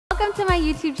Welcome to my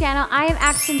YouTube channel. I am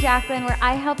Action Jacqueline, where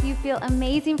I help you feel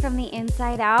amazing from the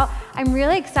inside out. I'm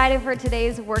really excited for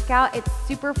today's workout. It's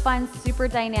super fun, super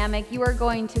dynamic. You are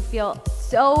going to feel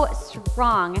so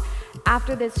strong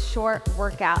after this short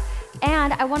workout.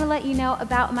 And I want to let you know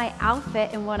about my outfit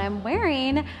and what I'm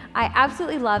wearing. I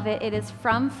absolutely love it. It is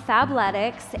from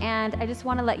Fabletics, and I just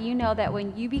want to let you know that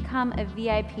when you become a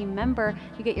VIP member,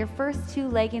 you get your first 2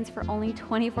 leggings for only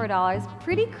 $24.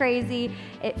 Pretty crazy.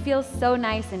 It feels so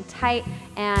nice and tight,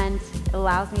 and it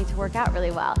allows me to work out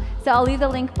really well. So I'll leave the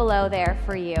link below there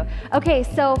for you. Okay,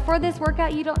 so for this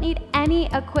workout, you don't need any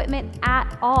equipment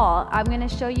at all. I'm going to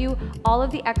show you all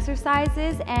of the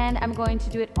exercises, and I'm going to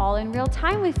do it all in real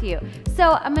time with you.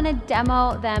 So I'm going to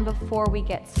demo them before we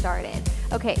get started.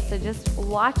 Okay, so just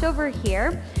watch over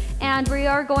here, and we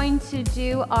are going to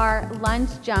do our lunge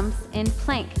jumps in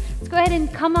plank. Let's go ahead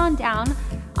and come on down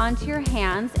onto your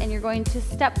hands, and you're going to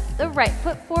step the right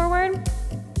foot forward.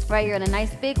 Right, you're in a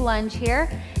nice big lunge here,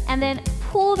 and then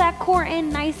pull that core in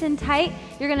nice and tight.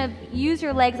 You're gonna use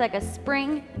your legs like a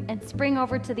spring and spring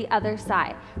over to the other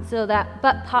side. So that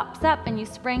butt pops up and you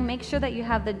spring. Make sure that you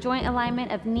have the joint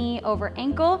alignment of knee over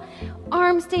ankle.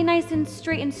 Arms stay nice and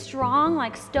straight and strong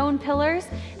like stone pillars,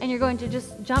 and you're going to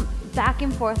just jump back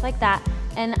and forth like that.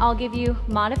 And I'll give you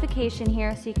modification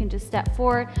here so you can just step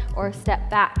forward or step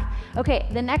back. Okay,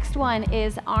 the next one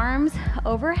is arms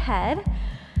overhead.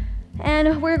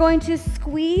 And we're going to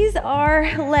squeeze our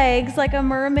legs like a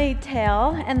mermaid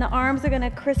tail, and the arms are going to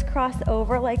crisscross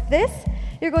over like this.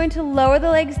 You're going to lower the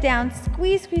legs down,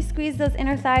 squeeze, squeeze, squeeze those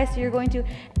inner thighs. So you're going to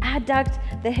adduct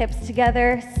the hips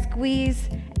together, squeeze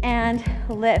and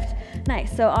lift.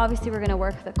 Nice. So obviously we're going to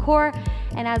work the core,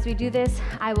 and as we do this,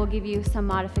 I will give you some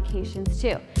modifications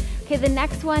too. Okay, the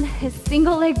next one is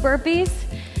single leg burpees.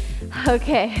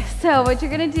 Okay, so what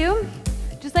you're going to do,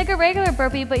 just like a regular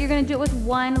burpee, but you're gonna do it with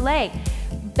one leg.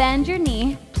 Bend your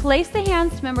knee, place the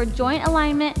hands, remember joint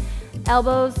alignment,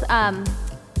 elbows,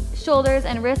 shoulders,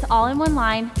 and wrists all in one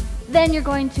line. Then you're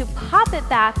going to pop it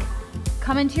back,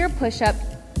 come into your push-up,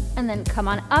 and then come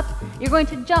on up. You're going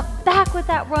to jump back with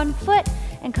that one foot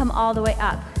and come all the way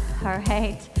up, all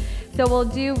right? So we'll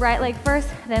do right leg first,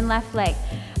 then left leg.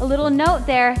 A little note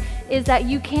there is that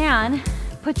you can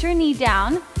put your knee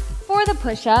down for the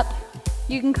push-up.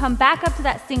 You can come back up to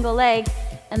that single leg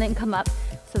and then come up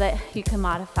so that you can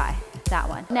modify that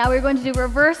one. Now we're going to do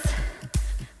reverse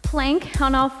plank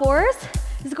on all fours.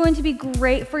 This is going to be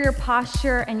great for your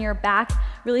posture and your back,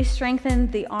 really strengthen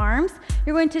the arms.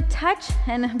 You're going to touch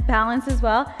and balance as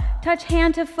well. Touch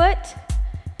hand to foot,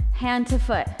 hand to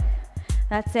foot.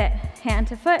 That's it, hand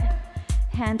to foot,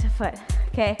 hand to foot,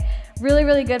 okay? Really,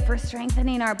 really good for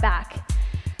strengthening our back.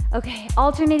 Okay,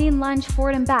 alternating lunge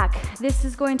forward and back. This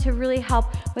is going to really help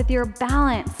with your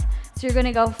balance. So you're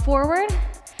gonna go forward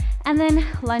and then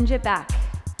lunge it back.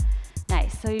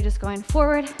 Nice, so you're just going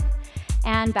forward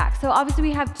and back. So obviously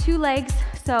we have 2 legs.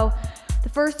 So the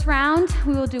first round,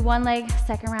 we will do one leg.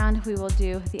 Second round, we will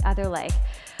do the other leg.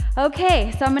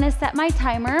 Okay, so I'm gonna set my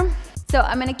timer. So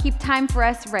I'm gonna keep time for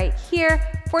us right here.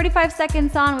 45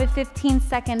 seconds on with 15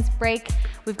 seconds break.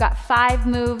 We've got 5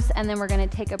 moves, and then we're gonna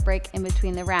take a break in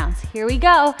between the rounds. Here we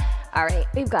go. All right,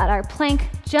 we've got our plank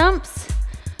jumps.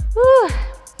 Woo.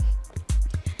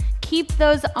 Keep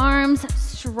those arms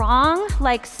strong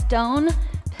like stone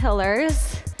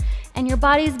pillars, and your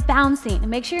body's bouncing.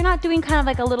 Make sure you're not doing kind of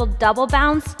like a little double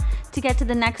bounce to get to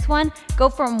the next one. Go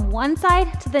from one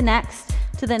side to the next,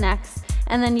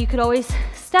 and then you could always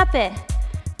step it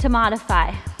to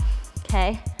modify,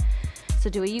 okay? So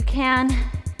do what you can.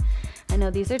 I know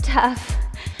these are tough.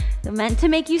 They're meant to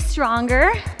make you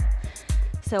stronger.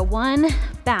 So one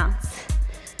bounce.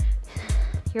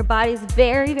 Your body's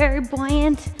very, very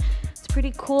buoyant. It's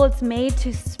pretty cool. It's made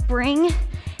to spring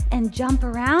and jump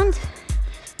around.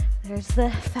 There's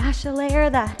the fascia layer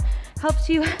that helps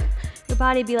your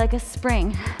body be like a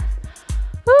spring.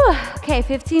 Whew. Okay,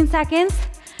 15 seconds.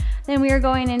 Then we are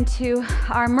going into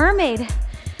our mermaid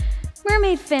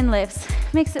fin lifts.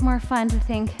 Makes it more fun to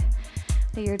think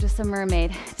that you're just a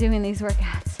mermaid doing these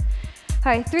workouts.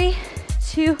 All right, 3,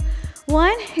 2,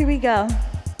 1, here we go.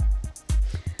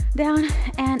 Down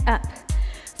and up.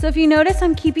 So if you notice,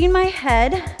 I'm keeping my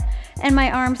head and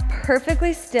my arms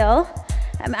perfectly still.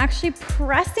 I'm actually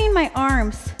pressing my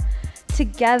arms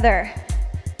together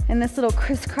in this little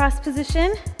crisscross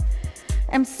position.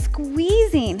 I'm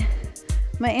squeezing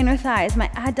my inner thighs, my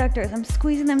adductors. I'm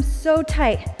squeezing them so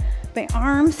tight. My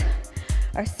arms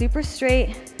are super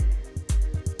straight.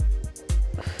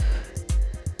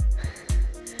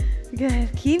 Good,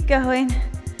 keep going.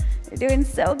 You're doing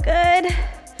so good.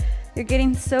 You're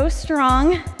getting so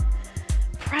strong.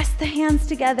 Press the hands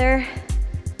together.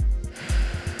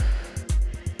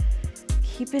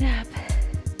 Keep it up.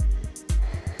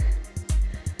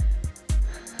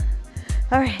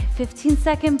 All right,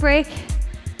 15-second break.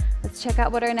 Let's check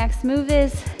out what our next move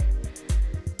is.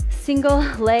 Single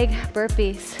leg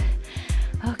burpees.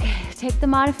 Okay, take the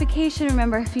modification,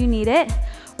 remember, if you need it.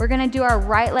 We're gonna do our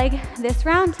right leg this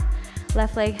round,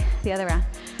 left leg the other round.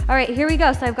 All right, here we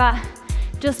go. So I've got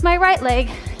just my right leg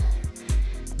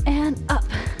and up.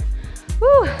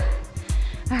 Woo.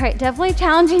 All right, definitely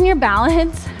challenging your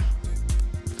balance.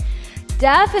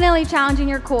 Definitely challenging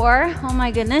your core. Oh my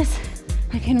goodness.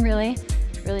 I can really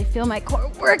feel my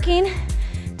core working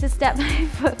to step my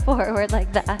foot forward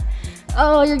like that.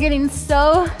 Oh, you're getting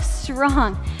so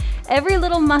strong. Every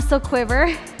little muscle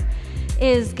quiver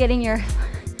is getting your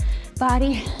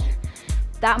body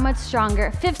that much stronger.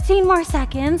 15 more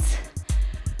seconds.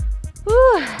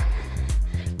 Woo.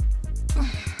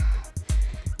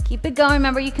 Keep it going.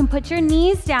 Remember, you can put your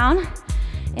knees down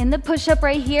in the push-up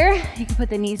right here. You can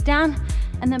put the knees down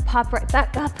and then pop right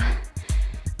back up.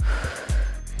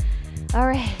 All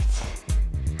right.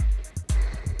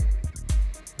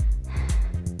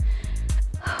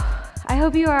 I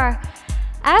hope you are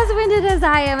as winded as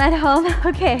I am at home.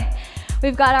 Okay,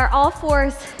 we've got our all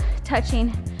fours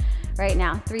touching right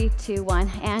now. 3, 2,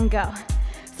 1, and go.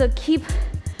 So keep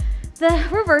the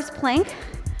reverse plank.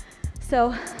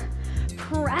 So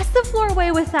press the floor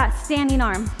away with that standing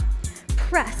arm.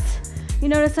 Press. You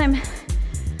notice I'm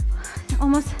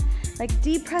almost like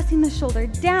depressing the shoulder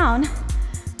down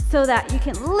so that you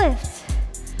can lift.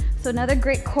 So another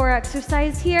great core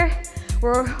exercise here.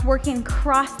 We're working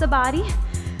across the body.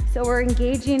 So we're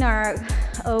engaging our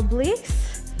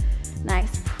obliques.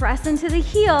 Nice, press into the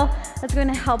heel. That's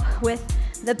gonna help with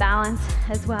the balance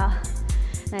as well.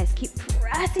 Nice, keep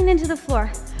pressing into the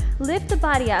floor. Lift the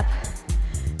body up.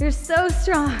 You're so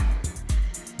strong.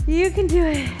 You can do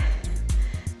it.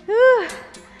 Whew.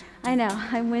 I know,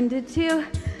 I'm winded too,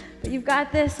 but you've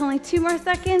got this. Only 2 more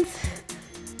seconds.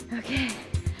 Okay,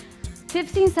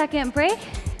 15-second break.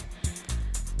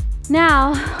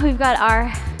 Now we've got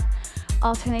our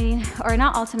alternating, or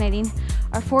not alternating,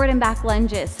 our forward and back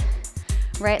lunges.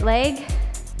 Right leg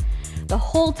the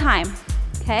whole time,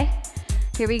 okay?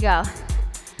 Here we go.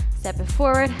 Step it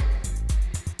forward,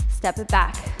 step it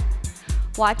back.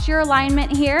 Watch your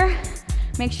alignment here.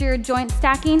 Make sure your joint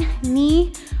stacking,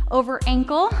 knee over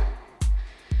ankle.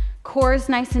 Core is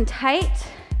nice and tight.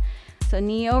 So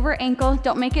knee over ankle.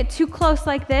 Don't make it too close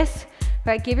like this,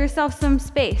 right? Give yourself some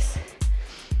space.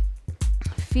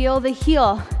 Feel the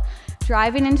heel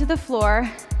driving into the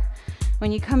floor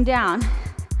when you come down.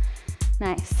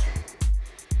 Nice.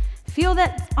 Feel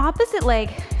that opposite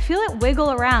leg. Feel it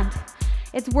wiggle around.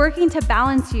 It's working to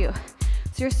balance you.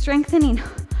 So you're strengthening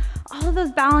all of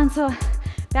those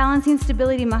balancing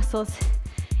stability muscles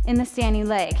in the standing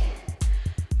leg.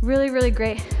 Really, really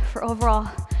great for overall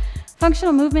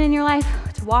functional movement in your life,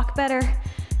 to walk better,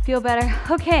 feel better.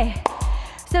 Okay,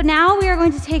 so now we are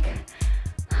going to take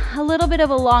a little bit of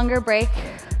a longer break.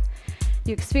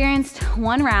 You experienced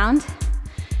 1 round.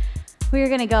 We are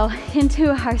gonna go into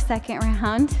our 2nd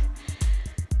round.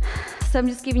 So I'm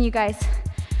just giving you guys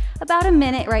about a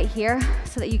minute right here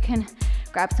so that you can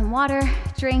grab some water,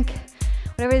 drink,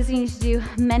 whatever it is you need to do,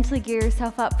 mentally gear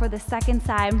yourself up for the 2nd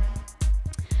side.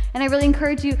 And I really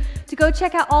encourage you to go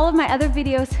check out all of my other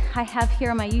videos I have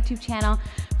here on my YouTube channel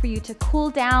for you to cool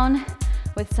down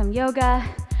with some yoga,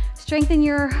 strengthen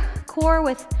your core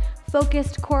with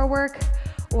focused core work,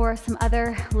 or some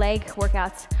other leg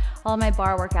workouts. All of my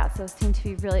bar workouts, those seem to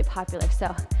be really popular.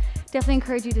 So definitely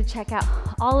encourage you to check out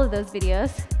all of those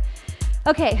videos.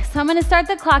 Okay, so I'm gonna start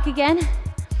the clock again,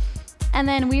 and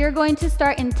then we are going to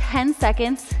start in 10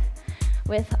 seconds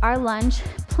with our lunge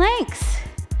planks.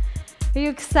 Are you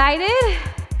excited?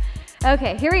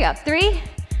 Okay, here we go. 3,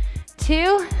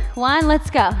 2, 1, let's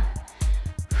go.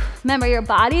 Remember, your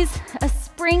body's a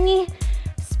springy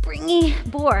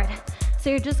board. So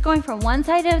you're just going from one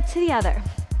side to the other.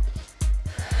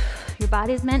 Your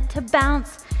body's meant to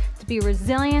bounce, to be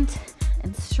resilient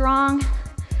and strong.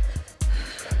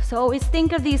 So always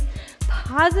think of these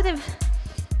positive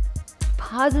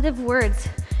words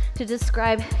to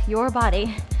describe your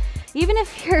body. Even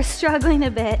if you're struggling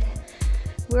a bit,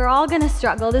 we're all gonna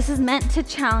struggle. This is meant to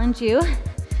challenge you.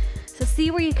 So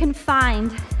see where you can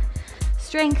find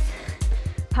strength,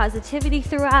 positivity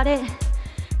throughout it.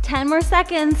 10 more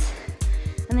seconds,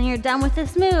 and then you're done with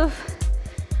this move.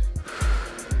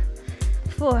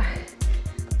 4,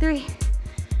 3,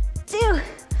 2,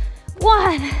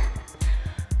 1.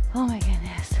 Oh my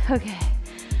goodness. Okay,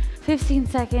 15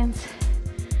 seconds.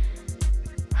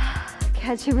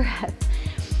 Catch your breath.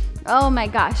 Oh my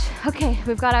gosh. Okay,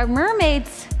 we've got our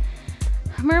mermaids.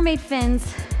 mermaid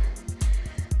fins,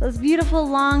 those beautiful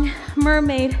long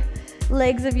mermaid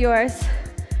legs of yours.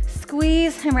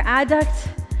 Squeeze and adduct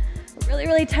really,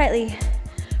 really tightly.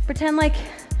 Pretend like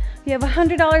you have a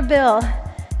 $100 bill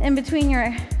in between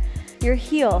your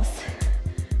heels,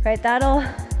 right? That'll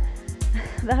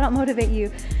motivate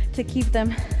you to keep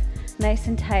them nice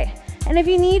and tight. And if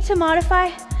you need to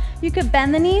modify, you could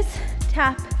bend the knees,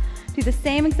 tap, do the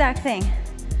same exact thing.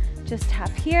 Just tap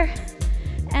here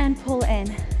and pull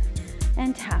in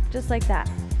and tap, just like that.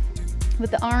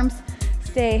 With the arms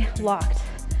stay locked.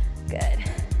 Good.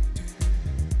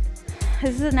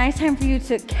 This is a nice time for you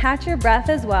to catch your breath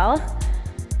as well.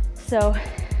 So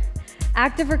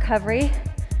active recovery.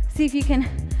 See if you can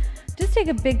just take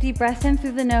a big deep breath in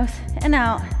through the nose and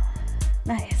out.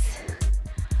 Nice.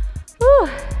 Whew.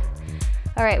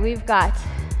 All right, we've got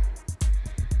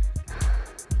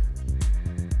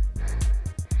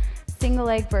single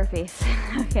leg burpees.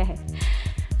 Okay,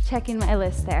 checking my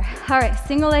list there. All right,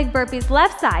 single leg burpees,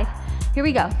 left side. Here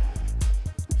we go.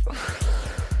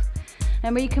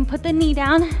 Remember, you can put the knee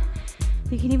down.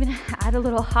 You can even add a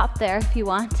little hop there if you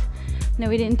want. No,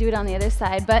 we didn't do it on the other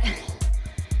side, but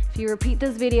if you repeat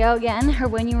this video again, or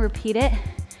when you repeat it,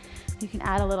 you can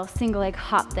add a little single leg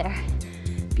hop there.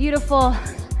 Beautiful.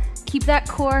 Keep that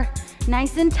core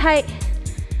nice and tight.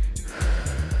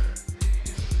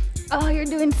 Oh, you're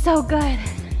doing so good.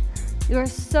 You are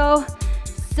so,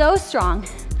 so strong.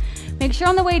 Make sure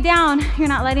on the way down, you're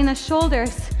not letting the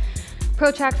shoulders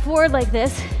protract forward like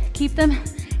this. Keep them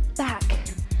back.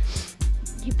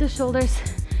 Keep the shoulders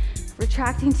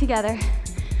retracting together.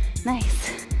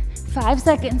 Nice. 5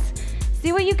 seconds.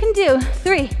 See what you can do.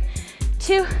 3,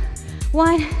 2,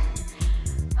 1.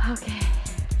 Okay.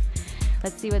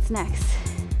 Let's see what's next.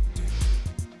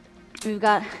 We've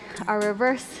got our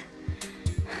reverse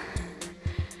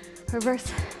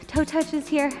toe touches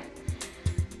here.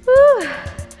 Woo.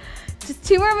 Just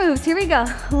 2 more moves. Here we go.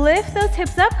 Lift those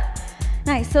hips up.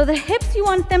 Nice. So the hips, you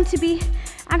want them to be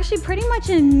actually pretty much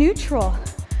in neutral,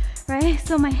 right?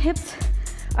 So my hips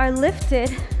are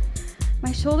lifted,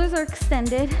 my shoulders are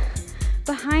extended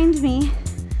behind me,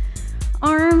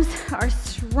 arms are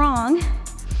strong,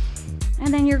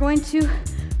 and then you're going to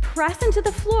press into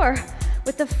the floor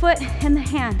with the foot and the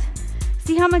hand.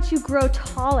 See how much you grow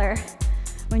taller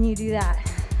when you do that.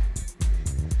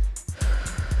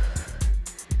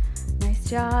 Nice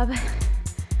job.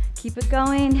 Keep it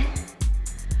going.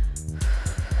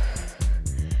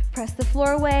 Press the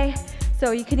floor away.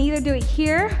 So you can either do it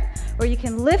here or you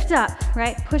can lift up,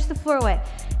 right? Push the floor away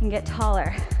and get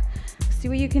taller. See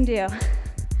what you can do.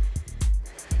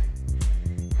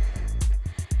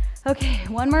 Okay,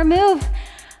 one more move.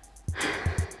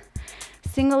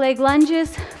 Single leg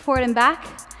lunges, forward and back.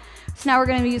 So now we're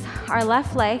gonna use our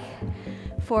left leg,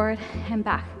 forward and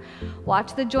back.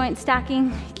 Watch the joint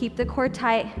stacking, keep the core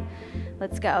tight.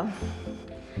 Let's go.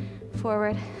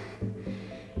 Forward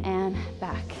and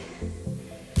back.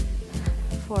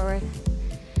 Forward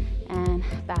and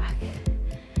back.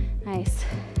 Nice.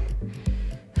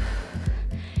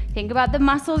 Think about the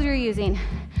muscles you're using.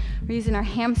 We're using our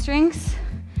hamstrings,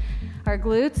 our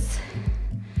glutes,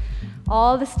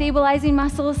 all the stabilizing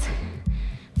muscles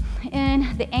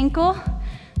in the ankle,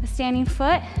 the standing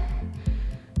foot.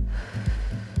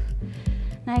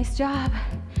 Nice job.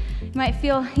 You might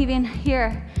feel even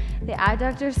here, the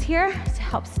adductors here to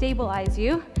help stabilize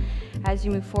you as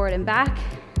you move forward and back.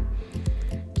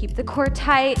 Keep the core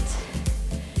tight.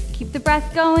 Keep the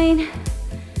breath going.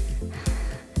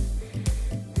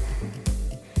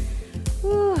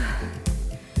 Whew.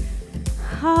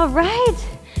 All right.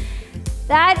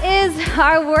 That is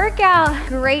our workout.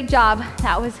 Great job.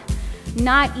 That was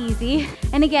not easy.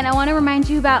 And again, I want to remind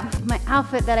you about my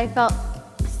outfit that I felt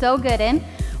so good in.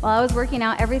 While I was working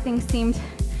out, everything seemed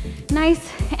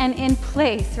nice and in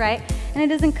place, right? And it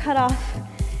doesn't cut off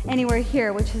anywhere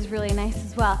here, which is really nice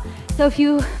as well. So if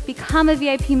you become a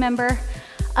VIP member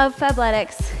of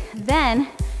Fabletics, then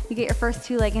you get your first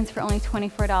 2 leggings for only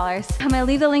 $24. I'm gonna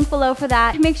leave the link below for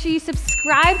that. Make sure you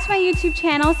subscribe to my YouTube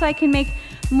channel so I can make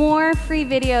more free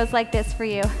videos like this for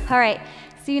you. All right,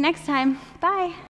 see you next time. Bye.